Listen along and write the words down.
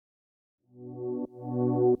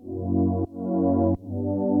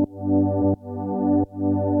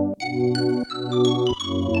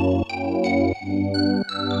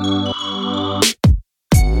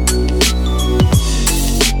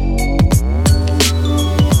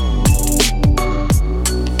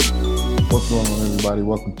going on, everybody?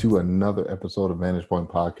 Welcome to another episode of Vantage Point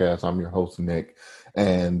Podcast. I'm your host, Nick,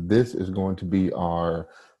 and this is going to be our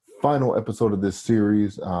final episode of this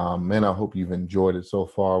series. Man, I hope you've enjoyed it so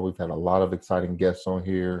far. We've had a lot of exciting guests on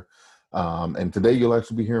here, and today you'll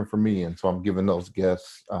actually be hearing from me, and so I'm giving those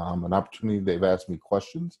guests an opportunity. They've asked me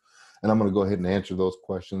questions, and I'm going to go ahead and answer those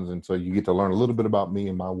questions, and so you get to learn a little bit about me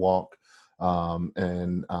and my walk.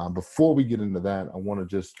 Before we get into that, I want to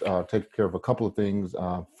just take care of a couple of things.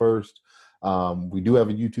 First, we do have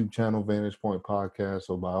a YouTube channel, Vantage Point Podcast,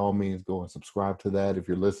 so by all means, go and subscribe to that if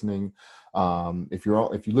you're listening. If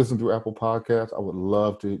you listen through Apple Podcasts, I would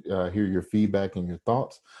love to hear your feedback and your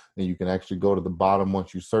thoughts. And you can actually go to the bottom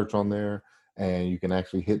once you search on there, and you can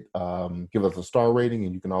actually hit give us a star rating,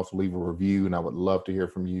 and you can also leave a review. And I would love to hear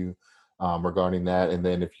from you regarding that. And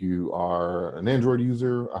then if you are an Android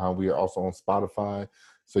user, we are also on Spotify.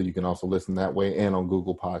 So you can also listen that way, and on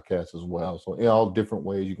Google Podcasts as well. So in all different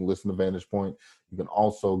ways, you can listen to Vantage Point. You can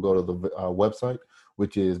also go to the website,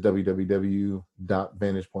 which is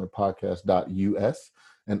www.vantagepointpodcast.us.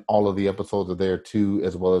 And all of the episodes are there too,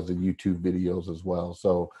 as well as the YouTube videos as well.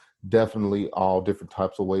 So definitely all different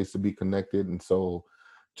types of ways to be connected. And so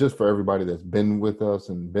just for everybody that's been with us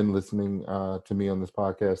and been listening to me on this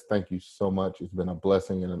podcast, thank you so much. It's been a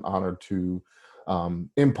blessing and an honor to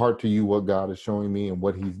impart to you what God is showing me and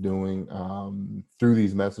what he's doing through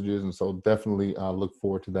these messages. And so definitely look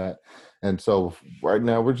forward to that. And so right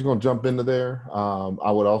now we're just going to jump into there.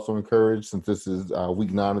 I would also encourage, since this is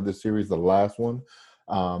week 9 of this series, the last one,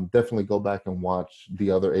 definitely go back and watch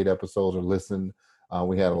the other 8 episodes or listen.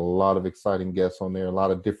 We had a lot of exciting guests on there, a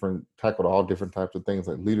lot of tackled all different types of things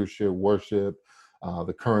like leadership, worship,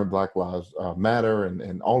 the current Black Lives Matter,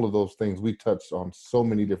 and all of those things. We touched on so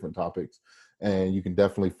many different topics, and you can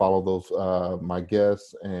definitely follow those my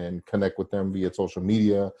guests and connect with them via social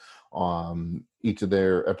media. Each of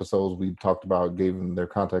their episodes we talked about, gave them their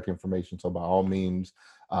contact information. So by all means,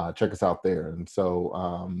 check us out there. And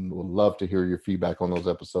so we'd love to hear your feedback on those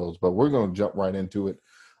episodes. But we're going to jump right into it.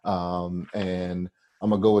 And I'm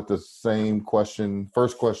going to go with the same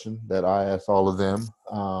first question that I asked all of them.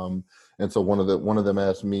 And so one of them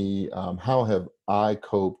asked me, how have I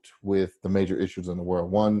coped with the major issues in the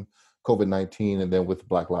world? One, COVID-19, and then with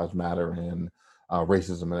Black Lives Matter and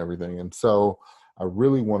racism and everything. And so I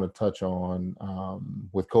really want to touch on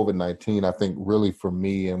with COVID-19, I think really for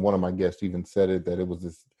me, and one of my guests even said it, that it was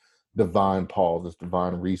this divine pause, this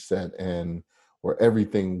divine reset, and where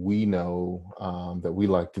everything we know that we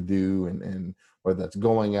like to do, and whether that's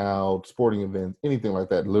going out, sporting events, anything like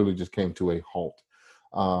that, literally just came to a halt.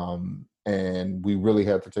 And we really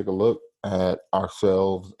had to take a look at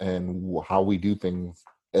ourselves and how we do things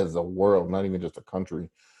as a world, not even just a country.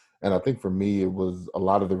 And I think for me, it was a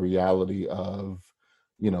lot of the reality of,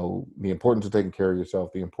 the importance of taking care of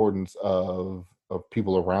yourself, the importance of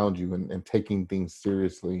people around you, and taking things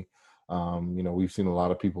seriously. We've seen a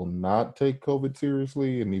lot of people not take COVID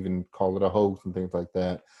seriously and even call it a hoax and things like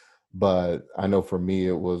that. But I know for me,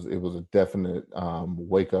 it was a definite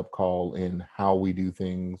wake up call in how we do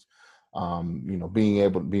things.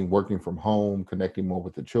 Being working from home, connecting more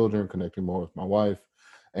with the children, connecting more with my wife,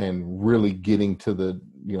 and really getting to the,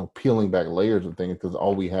 peeling back layers of things, because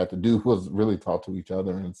all we had to do was really talk to each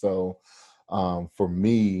other. And so for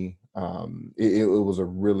me, it was a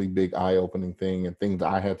really big eye-opening thing, and things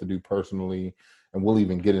I had to do personally. And we'll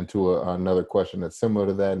even get into another question that's similar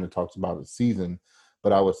to that, and it talks about the season.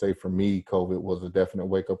 But I would say for me, COVID was a definite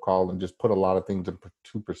wake-up call and just put a lot of things into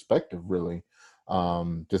perspective, really,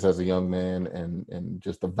 just as a young man, and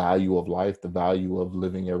just the value of life, the value of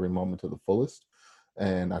living every moment to the fullest.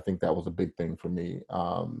 And I think that was a big thing for me.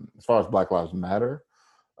 As far as Black Lives Matter,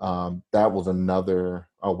 that was another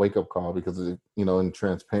wake-up call, because, in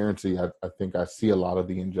transparency, I think I see a lot of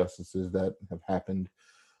the injustices that have happened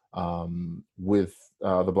with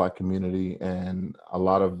the Black community. And a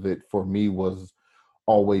lot of it for me was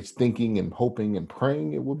always thinking and hoping and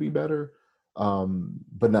praying it would be better,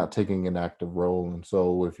 but not taking an active role. And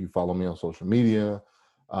so if you follow me on social media,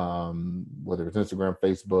 whether it's Instagram,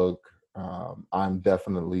 Facebook, I'm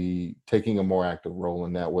definitely taking a more active role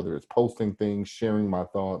in that, whether it's posting things, sharing my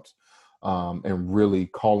thoughts, and really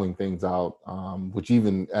calling things out, which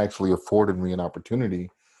even actually afforded me an opportunity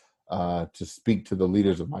to speak to the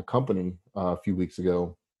leaders of my company a few weeks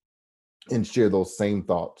ago and share those same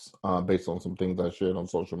thoughts based on some things I shared on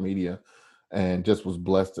social media, and just was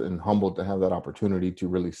blessed and humbled to have that opportunity to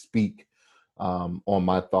really speak on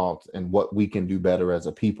my thoughts and what we can do better as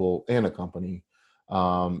a people and a company.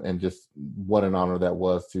 And just what an honor that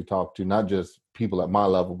was to talk to not just people at my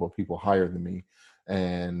level, but people higher than me,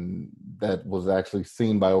 And that was actually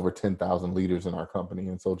seen by over 10,000 leaders in our company.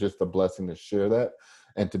 And so just a blessing to share that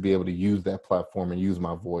and to be able to use that platform and use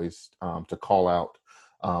my voice to call out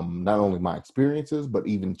not only my experiences, but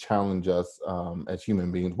even challenge us as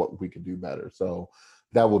human beings, what we could do better. So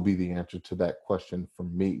that would be the answer to that question for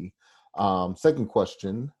me. Second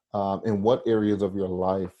question, in what areas of your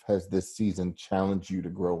life has this season challenged you to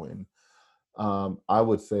grow in? I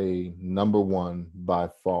would say number one by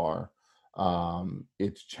far,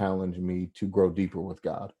 it's challenged me to grow deeper with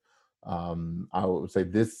God. I would say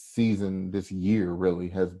this season, this year really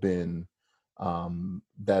has been,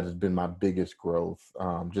 that has been my biggest growth,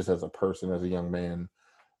 just as a person, as a young man,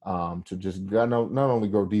 to just not only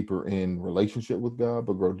grow deeper in relationship with God,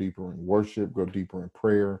 but grow deeper in worship, grow deeper in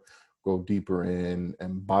prayer, go deeper in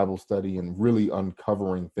Bible study, and really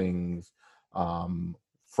uncovering things um,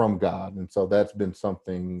 from God. And so that's been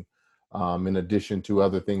something, in addition to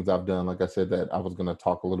other things I've done, like I said, that I was going to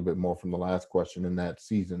talk a little bit more from the last question in that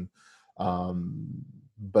season. Um,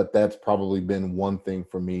 but that's probably been one thing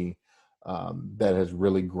for me that has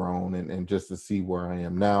really grown, and just to see where I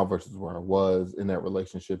am now versus where I was in that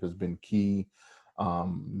relationship has been key.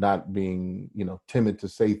 Not being, timid to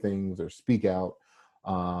say things or speak out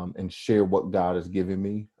and share what God has given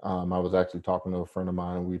me. I was actually talking to a friend of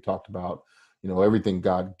mine, and we talked about, everything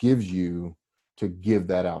God gives you, to give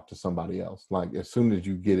that out to somebody else. Like as soon as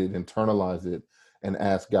you get it, internalize it and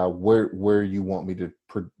ask God, where you want me to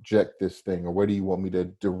project this thing, or where do you want me to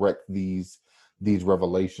direct these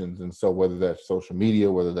revelations. And so whether that's social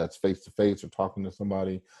media, whether that's face to face or talking to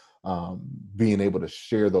somebody, being able to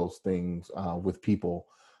share those things with people,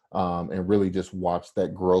 and really just watch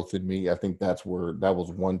that growth in me. I think that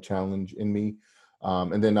was one challenge in me.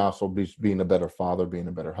 And then also being a better father, being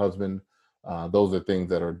a better husband. Those are things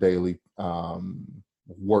that are daily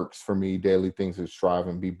works for me, daily things to strive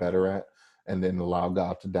and be better at, and then allow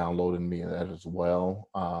God to download in me that as well.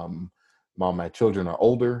 My children are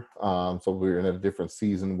older, so we're in a different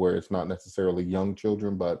season where it's not necessarily young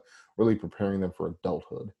children, but really preparing them for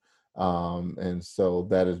adulthood. And so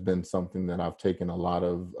that has been something that I've taken a lot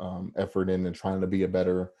of effort in, and trying to be a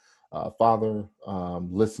better father,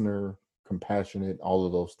 listener, compassionate, all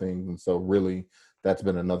of those things. And so really that's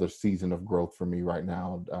been another season of growth for me right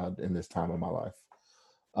now in this time of my life.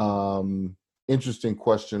 Interesting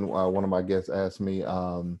question. One of my guests asked me,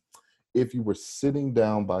 if you were sitting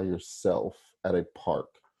down by yourself at a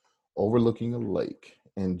park overlooking a lake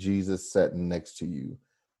and Jesus sat next to you,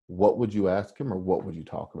 what would you ask him, or what would you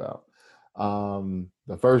talk about?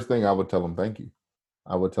 The first thing I would tell him, thank you.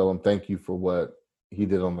 I would tell him thank you for what he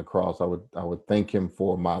did on the cross. I would thank him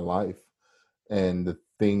for my life and the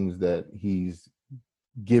things that he's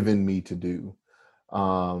given me to do.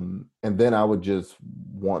 And then I would just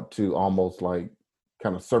want to almost like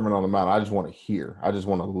kind of Sermon on the Mount. I just want to hear. I just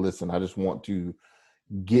want to listen. I just want to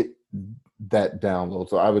get that download.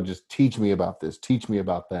 So I would just teach me about this, teach me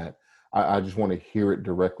about that. I just want to hear it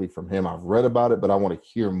directly from him. I've read about it, but I want to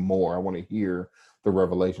hear more. I want to hear the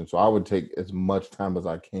revelation. So I would take as much time as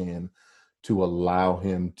I can to allow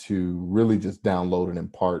him to really just download and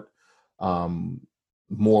impart um,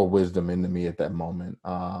 more wisdom into me at that moment.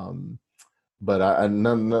 But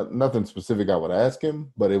nothing specific I would ask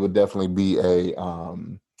him, but it would definitely be a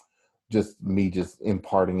just me just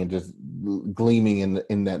imparting and just gleaming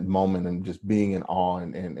in that moment, and just being in awe,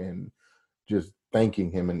 and just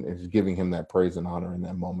thanking him, and just giving him that praise and honor in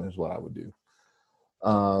that moment is what I would do.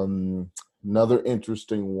 Another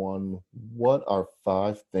interesting one. What are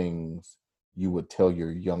 5 things you would tell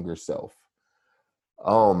your younger self?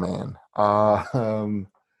 Oh man.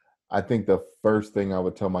 I think the first thing I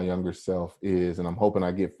would tell my younger self is, and I'm hoping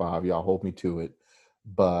I get 5, y'all hold me to it,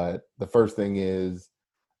 but the first thing is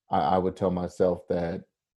I would tell myself that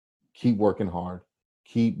keep working hard,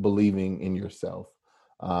 keep believing in yourself.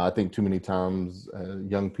 I think too many times,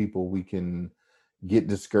 young people, we can get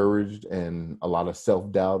discouraged, and a lot of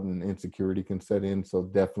self-doubt and insecurity can set in. So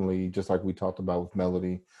definitely, just like we talked about with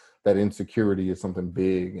Melody, that insecurity is something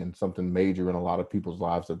big and something major in a lot of people's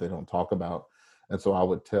lives that they don't talk about. And so I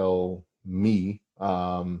would tell me,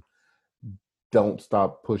 don't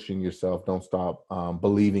stop pushing yourself. Don't stop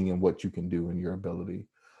believing in what you can do and your ability.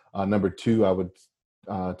 Number 2, I would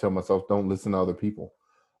tell myself, don't listen to other people.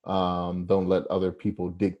 Don't let other people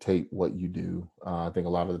dictate what you do. I think a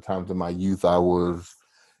lot of the times in my youth, I was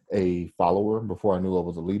a follower before I knew I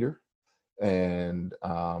was a leader. And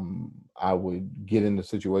I would get into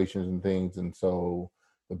situations and things. And so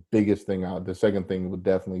the second thing would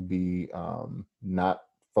definitely be not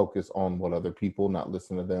focus on what other people, not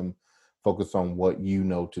listen to them, focus on what you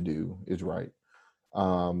know to do is right.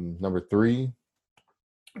 Number 3,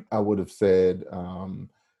 I would have said,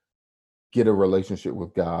 get a relationship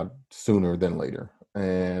with God sooner than later.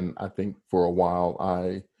 And I think for a while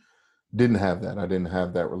I didn't have that. I didn't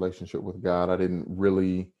have that relationship with God. I didn't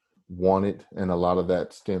really want it. And a lot of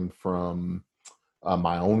that stemmed from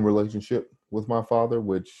my own relationship with my father,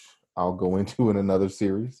 which I'll go into in another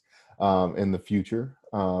series in the future.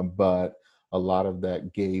 But a lot of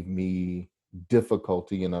that gave me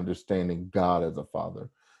difficulty in understanding God as a father.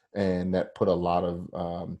 And that put a lot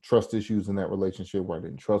of trust issues in that relationship where I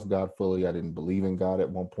didn't trust God fully. I didn't believe in God at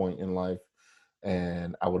one point in life.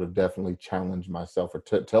 And I would have definitely challenged myself or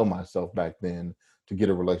tell myself back then to get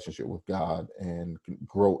a relationship with God and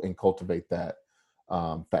grow and cultivate that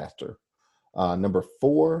faster. Number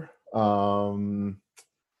four,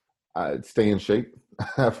 I'd stay in shape.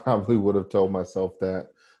 I probably would have told myself that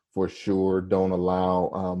for sure. Don't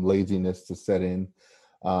allow laziness to set in,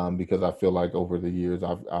 because I feel like over the years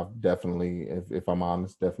I've definitely, if I'm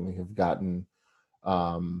honest, definitely have gotten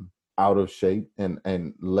out of shape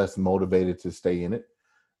and less motivated to stay in it.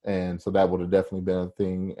 And so that would have definitely been a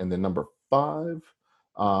thing. And then number five,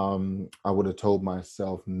 I would have told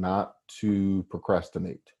myself not to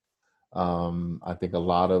procrastinate. I think a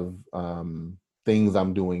lot of things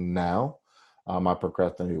I'm doing now, I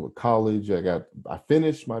procrastinated with college. I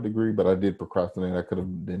finished my degree, but I did procrastinate. I could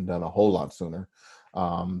have been done a whole lot sooner.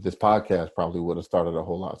 This podcast probably would have started a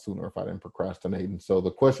whole lot sooner if I didn't procrastinate. And so the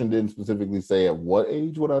question didn't specifically say at what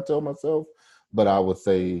age would I tell myself, but I would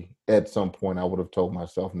say at some point I would have told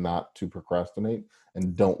myself not to procrastinate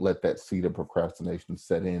and don't let that seed of procrastination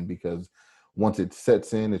set in, because once it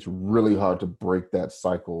sets in, it's really hard to break that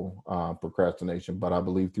cycle, procrastination. But I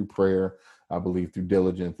believe through prayer, I believe through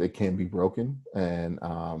diligence, it can be broken. And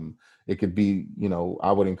it could be,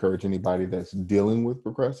 I would encourage anybody that's dealing with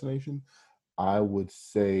procrastination, I would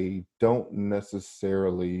say don't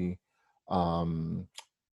necessarily um,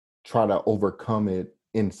 try to overcome it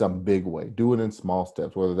in some big way. Do it in small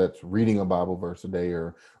steps, whether that's reading a Bible verse a day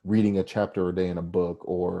or reading a chapter a day in a book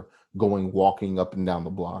or going walking up and down the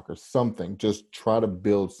block or something. Just try to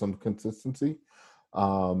build some consistency.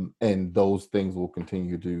 And those things will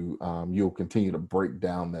continue to, you'll continue to break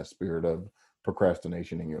down that spirit of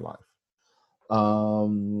procrastination in your life.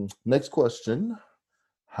 Next question.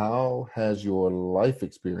 How has your life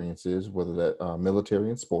experiences, whether that military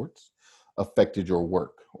and sports, affected your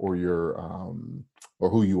work or your or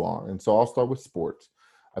who you are? And so I'll start with sports.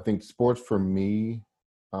 I think sports for me,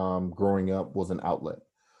 growing up, was an outlet.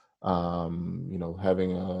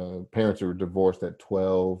 Having parents who were divorced at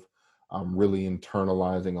 12, really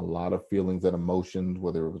internalizing a lot of feelings and emotions,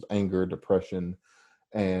 whether it was anger, depression,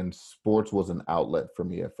 and sports was an outlet for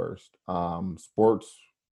me at first.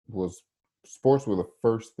 Was Sports were the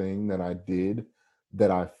first thing that I did that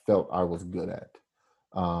I felt I was good at.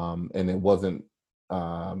 And it wasn't,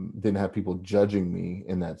 didn't have people judging me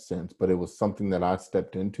in that sense, but it was something that I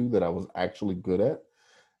stepped into that I was actually good at.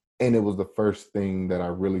 And it was the first thing that I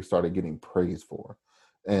really started getting praise for.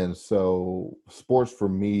 And so sports for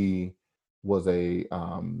me was a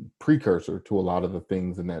precursor to a lot of the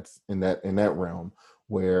things in that realm,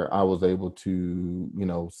 where I was able to,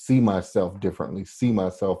 see myself differently, see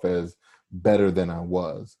myself as better than I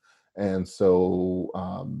was. And so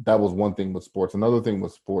that was one thing with sports. Another thing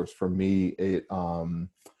with sports for me, it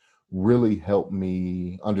really helped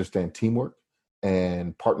me understand teamwork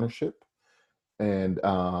and partnership, and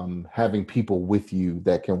having people with you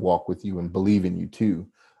that can walk with you and believe in you too.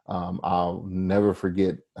 I'll never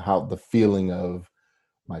forget how the feeling of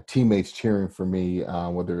my teammates cheering for me,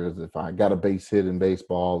 whether it was if I got a base hit in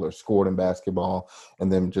baseball or scored in basketball, and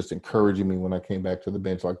them just encouraging me when I came back to the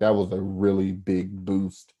bench. Like that was a really big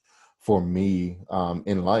boost for me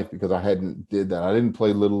in life, because I hadn't did that. I didn't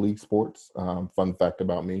play little league sports. Fun fact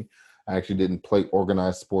about me, I actually didn't play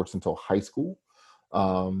organized sports until high school,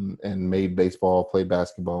 and made baseball, played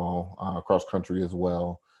basketball, cross country as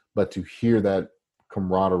well. But to hear that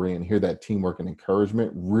camaraderie and hear that teamwork and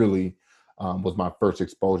encouragement really was my first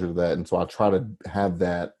exposure to that. And so I try to have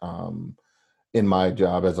that in my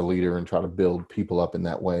job as a leader and try to build people up in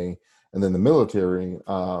that way. And then the military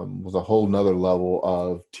was a whole nother level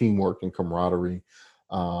of teamwork and camaraderie.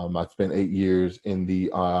 I spent 8 years in the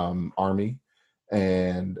Army,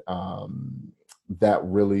 and that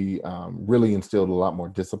really instilled a lot more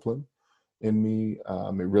discipline in me.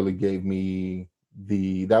 It really gave me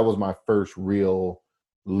that was my first real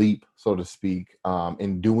leap, so to speak,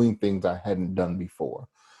 in doing things I hadn't done before.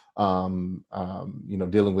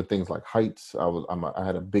 Dealing with things like heights. I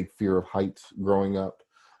had a big fear of heights growing up.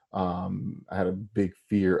 I had a big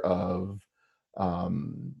fear of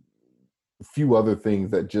um, a few other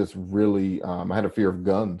things that just really, I had a fear of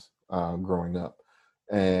guns growing up.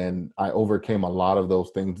 And I overcame a lot of those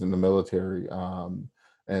things in the military.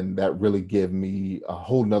 And that really gave me a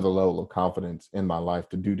whole nother level of confidence in my life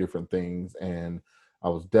to do different things. And I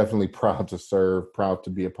was definitely proud to serve, proud to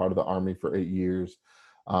be a part of the Army for 8 years,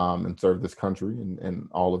 and serve this country and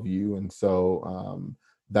all of you. And so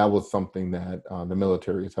that was something that the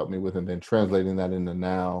military has helped me with. And then translating that into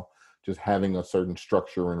now, just having a certain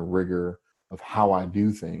structure and rigor of how I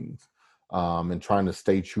do things, and trying to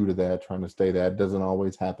stay true to that, trying to stay that doesn't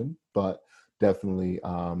always happen, but definitely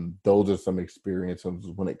those are some experiences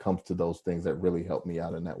when it comes to those things that really help me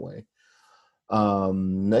out in that way.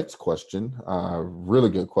 Next question, really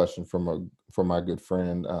good question from my good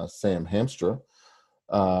friend Sam Hamstra.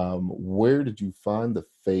 Where did you find the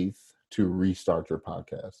faith to restart your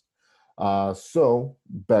podcast? So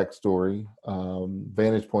backstory,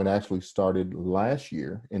 Vantage Point actually started last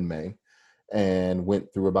year in May and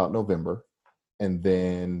went through about November, and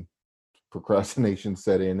then procrastination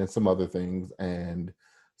set in and some other things and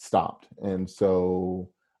stopped. And so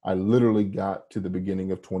I literally got to the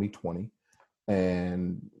beginning of 2020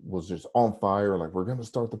 and was just on fire. Like, we're going to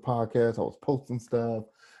start the podcast. I was posting stuff.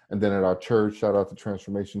 And then at our church, shout out to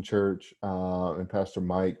Transformation Church, and Pastor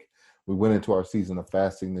Mike, we went into our season of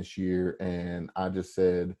fasting this year. And I just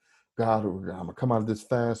said, God, I'm going to come out of this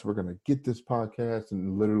fast. We're going to get this podcast.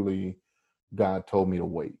 And literally, God told me to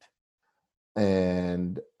wait.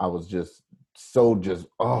 And I was just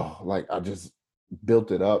like, I just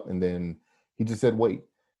built it up. And then he just said, wait.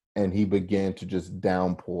 And he began to just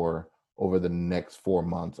downpour over the next 4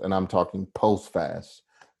 months. And I'm talking post fast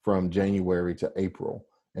from January to April,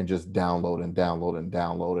 and just download and download and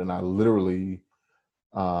download. And I literally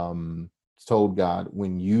told God,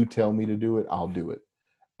 when you tell me to do it, I'll do it.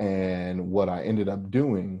 And what I ended up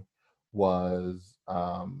doing was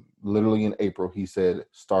literally in April, he said,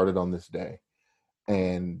 start it on this day.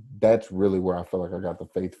 And that's really where I feel like I got the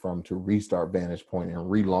faith from to restart Vantage Point and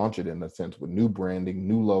relaunch it, in a sense, with new branding,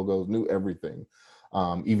 new logos, new everything.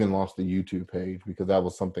 Even launched the YouTube page, because that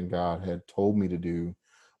was something God had told me to do,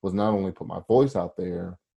 was not only put my voice out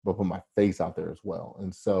there, but put my face out there as well.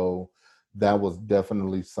 And so that was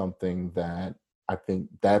definitely something that I think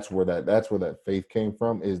that's where that faith came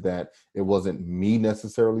from, is that it wasn't me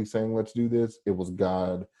necessarily saying, let's do this. It was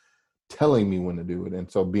God telling me when to do it.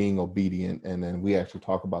 And so being obedient. And then we actually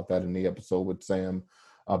talk about that in the episode with Sam,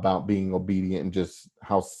 about being obedient and just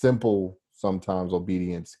how simple sometimes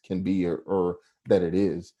obedience can be, or that it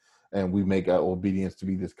is. And we make our obedience to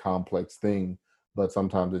be this complex thing, but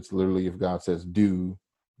sometimes it's literally, if God says do,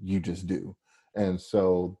 you just do. And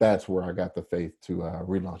so that's where I got the faith to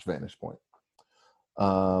relaunch Vantage Point.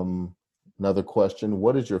 Another question: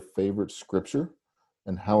 what is your favorite scripture,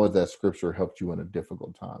 and how has that scripture helped you in a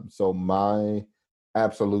difficult time? So my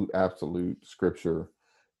absolute scripture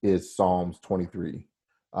is Psalms 23.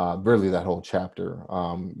 Really, that whole chapter.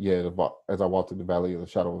 As I walk through the valley of the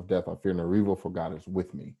shadow of death, I fear no evil, for God is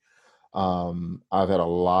with me. I've had a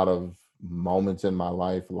lot of moments in my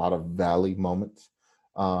life, a lot of valley moments,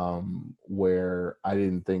 where I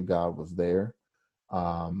didn't think God was there.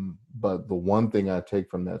 But the one thing I take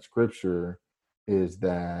from that scripture is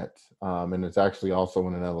that, and it's actually also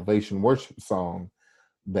in an elevation worship song,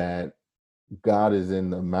 that God is in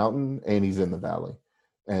the mountain and he's in the valley.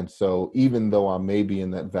 And so even though I may be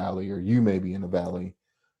in that valley, or you may be in the valley,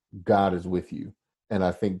 God is with you. And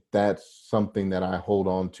I think that's something that I hold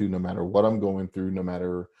on to, no matter what I'm going through, no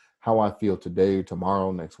matter how I feel today,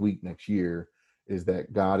 tomorrow, next week, next year, is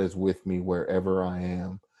that God is with me wherever I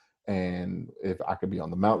am. And if I could be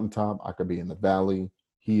on the mountaintop, I could be in the valley,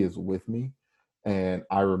 he is with me. And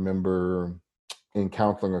I remember in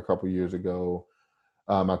counseling a couple years ago,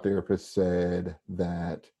 my therapist said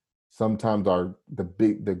that sometimes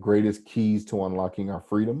the greatest keys to unlocking our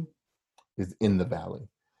freedom is in the valley.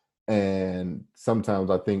 And sometimes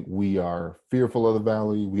I think we are fearful of the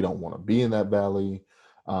valley. We don't want to be in that valley,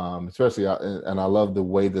 especially. And I love the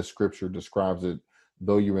way the scripture describes it.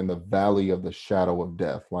 Though you're in the valley of the shadow of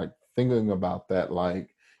death, like thinking about that,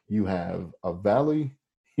 like you have a valley,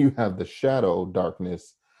 you have the shadow,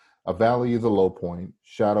 darkness. A valley is a low point,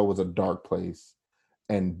 shadow is a dark place,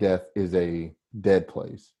 and death is a dead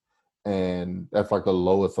place. And that's like the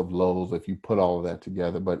lowest of lows if you put all of that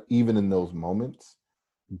together. But even in those moments,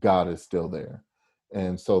 God is still there.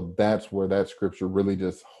 And so that's where that scripture really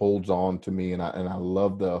just holds on to me. And I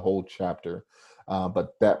love the whole chapter.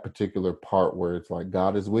 But that particular part where it's like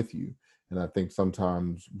God is with you. And I think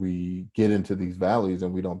sometimes we get into these valleys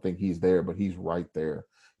and we don't think he's there, but he's right there.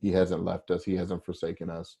 He hasn't left us. He hasn't forsaken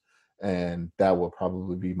us. And that will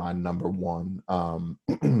probably be my number one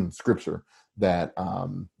scripture that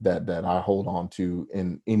I hold on to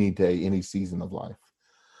in any day, any season of life.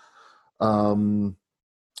 Um,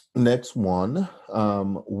 Next one.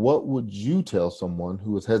 What would you tell someone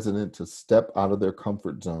who is hesitant to step out of their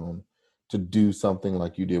comfort zone to do something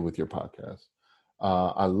like you did with your podcast?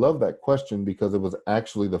 I love that question because it was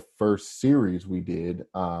actually the first series we did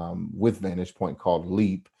with Vantage Point called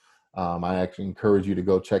Leap. I actually encourage you to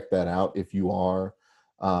go check that out if you are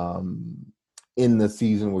um, in the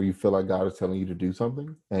season where you feel like God is telling you to do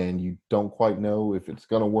something and you don't quite know if it's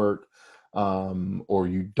going to work, or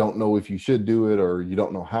you don't know if you should do it, or you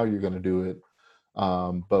don't know how you're going to do it.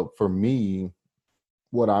 But for me,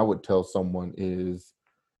 what I would tell someone is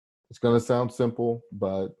it's going to sound simple,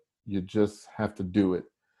 but you just have to do it.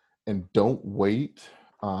 And don't wait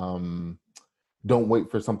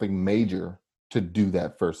for something major to do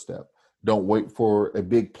that first step. Don't wait for a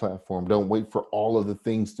big platform. Don't wait for all of the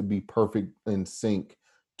things to be perfect in sync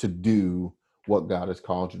to do what God has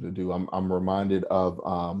called you to do. I'm reminded of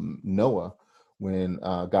Noah when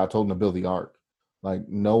God told him to build the ark. Like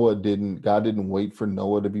God didn't wait for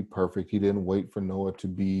Noah to be perfect. He didn't wait for Noah to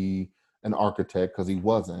be an architect because he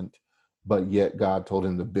wasn't, but yet God told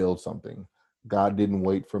him to build something. God didn't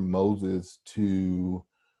wait for Moses to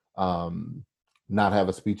um, not have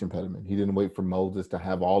a speech impediment. He didn't wait for Moses to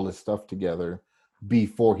have all this stuff together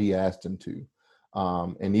before he asked him to.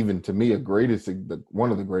 And even to me,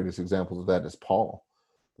 one of the greatest examples of that is Paul.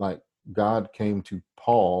 Like God came to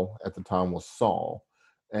Paul at the time was Saul,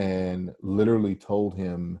 and literally told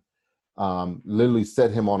him, literally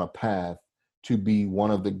set him on a path to be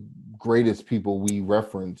one of the greatest people we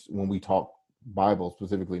reference when we talk Bible,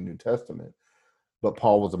 specifically New Testament. But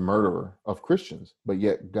Paul was a murderer of Christians, but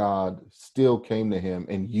yet God still came to him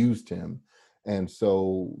and used him. And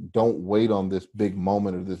so don't wait on this big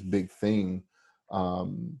moment or this big thing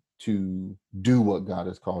to do what God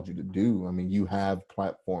has called you to do. I mean, you have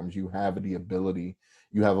platforms, you have the ability,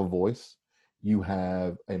 you have a voice, you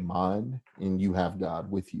have a mind, and you have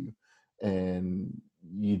God with you. And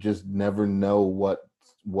you just never know what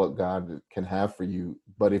God can have for you.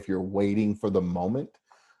 But if you're waiting for the moment,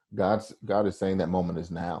 God is saying that moment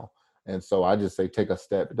is now. And so I just say take a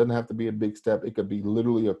step. It doesn't have to be a big step. It could be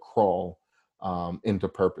literally a crawl into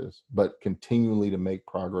purpose, but continually to make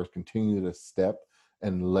progress, continue to step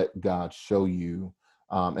and let God show you,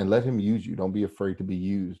 and let him use you. Don't be afraid to be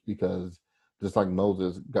used, because just like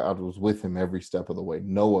Moses, God was with him every step of the way.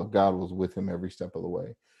 Noah, God was with him every step of the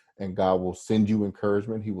way. And God will send you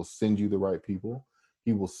encouragement. He will send you the right people.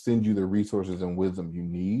 He will send you the resources and wisdom you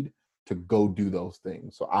need to go do those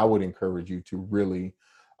things. So I would encourage you to really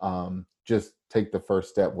just take the first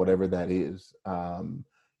step, whatever that is.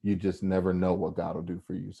 You just never know what God will do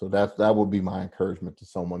for you. So that would be my encouragement to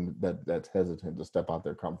someone that's hesitant to step out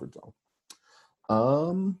their comfort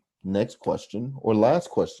zone. Next question, or last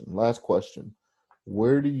question. Last question.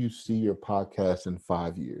 Where do you see your podcast in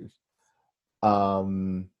 5 years?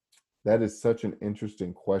 Um, that is such an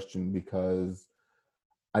interesting question, because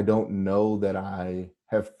I don't know that I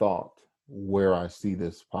have thought where I see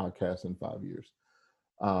this podcast in 5 years.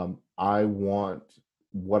 I want,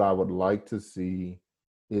 what I would like to see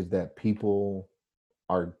is that people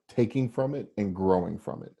are taking from it and growing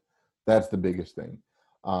from it. That's the biggest thing.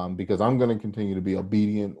 Because I'm going to continue to be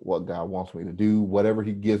obedient what God wants me to do. Whatever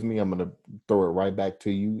he gives me, I'm going to throw it right back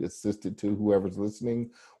to you, assist it to whoever's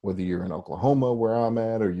listening, whether you're in Oklahoma where I'm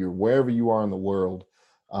at, or you're wherever you are in the world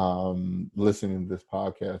listening to this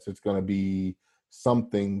podcast. It's going to be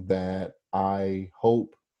something that I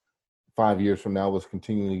hope 5 years from now was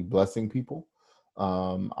continually blessing people.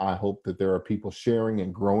 I hope that there are people sharing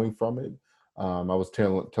and growing from it. I was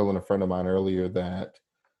telling a friend of mine earlier that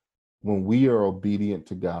when we are obedient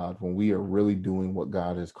to God, when we are really doing what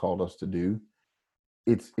God has called us to do,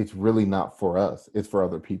 it's really not for us, it's for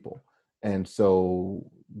other people. And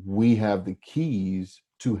so we have the keys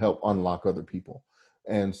to help unlock other people.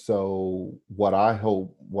 And so what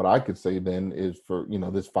I could say then is, for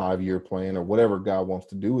this 5 year plan or whatever God wants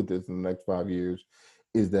to do with this in the next 5 years,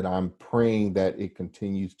 is that I'm praying that it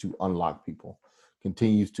continues to unlock people,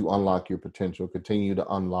 continues to unlock your potential, continue to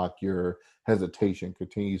unlock your hesitation,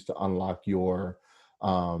 continues to unlock your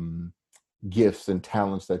gifts and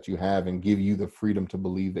talents that you have, and give you the freedom to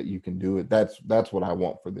believe that you can do it. That's what I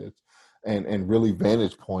want for this. And really,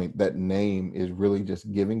 Vantage Point, that name is really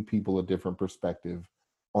just giving people a different perspective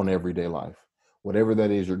on everyday life, whatever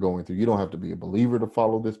that is you're going through. You don't have to be a believer to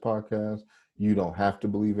follow this podcast. You don't have to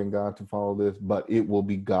believe in God to follow this, but it will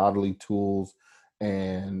be godly tools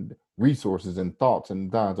and resources and thoughts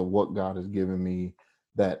and guides of what God has given me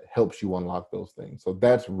that helps you unlock those things. So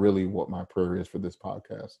that's really what my prayer is for this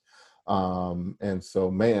podcast. And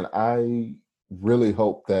so, man, I really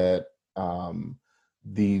hope that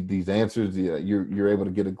these answers. You're able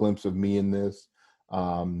to get a glimpse of me in this.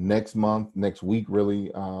 Next week,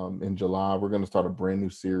 really, in July, we're going to start a brand new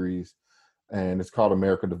series, and it's called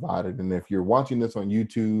America Divided. And if you're watching this on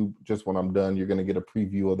YouTube, just when I'm done, you're going to get a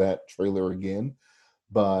preview of that trailer again.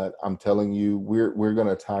 But I'm telling you, we're going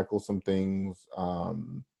to tackle some things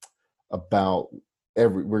about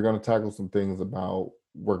we're going to tackle some things about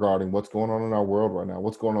regarding what's going on in our world right now,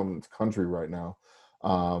 what's going on in this country right now.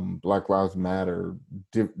 Black Lives Matter,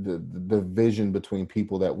 the division between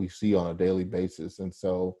people that we see on a daily basis. And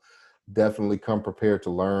so definitely come prepared to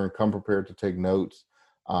learn, come prepared to take notes.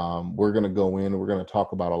 We're going to go in and we're going to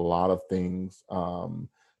talk about a lot of things,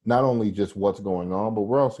 not only just what's going on, but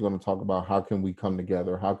we're also going to talk about how can we come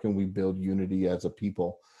together, how can we build unity as a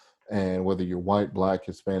people. And whether you're white, black,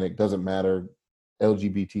 Hispanic, doesn't matter,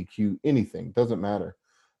 LGBTQ, anything, doesn't matter.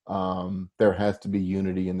 There has to be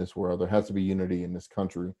unity in this world. There has to be unity in this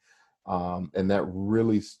country. And that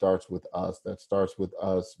really starts with us. That starts with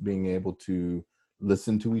us being able to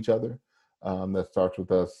listen to each other. That starts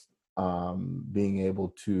with us being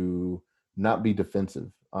able to not be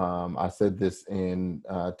defensive. I said this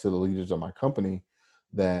to the leaders of my company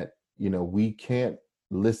that, we can't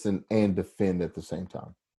listen and defend at the same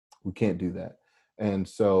time. We can't do that. And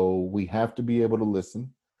so we have to be able to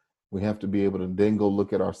listen. We have to be able to then go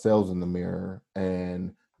look at ourselves in the mirror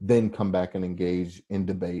and then come back and engage in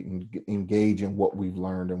debate and engage in what we've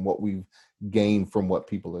learned and what we've gained from what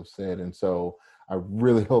people have said. And so I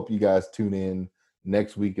really hope you guys tune in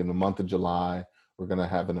next week in the month of July. We're going to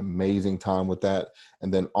have an amazing time with that.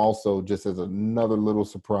 And then also, just as another little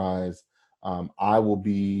surprise, I will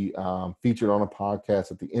be featured on a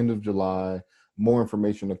podcast at the end of July. More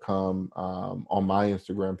information to come on my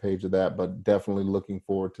Instagram page of that, but definitely looking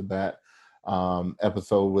forward to that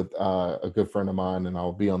episode with a good friend of mine, and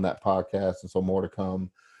I'll be on that podcast, and so more to come.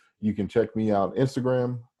 You can check me out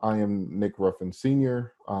Instagram. I am Nick Ruffin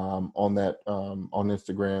Sr. On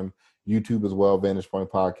Instagram, YouTube as well, Vantage Point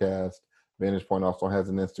Podcast. Vantage Point also has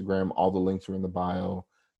an Instagram. All the links are in the bio.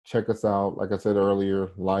 Check us out. Like I said earlier,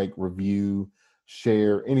 like, review,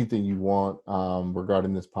 share anything you want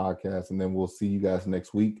regarding this podcast. And then we'll see you guys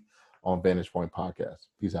next week on Vantage Point Podcast.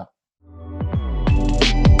 Peace out.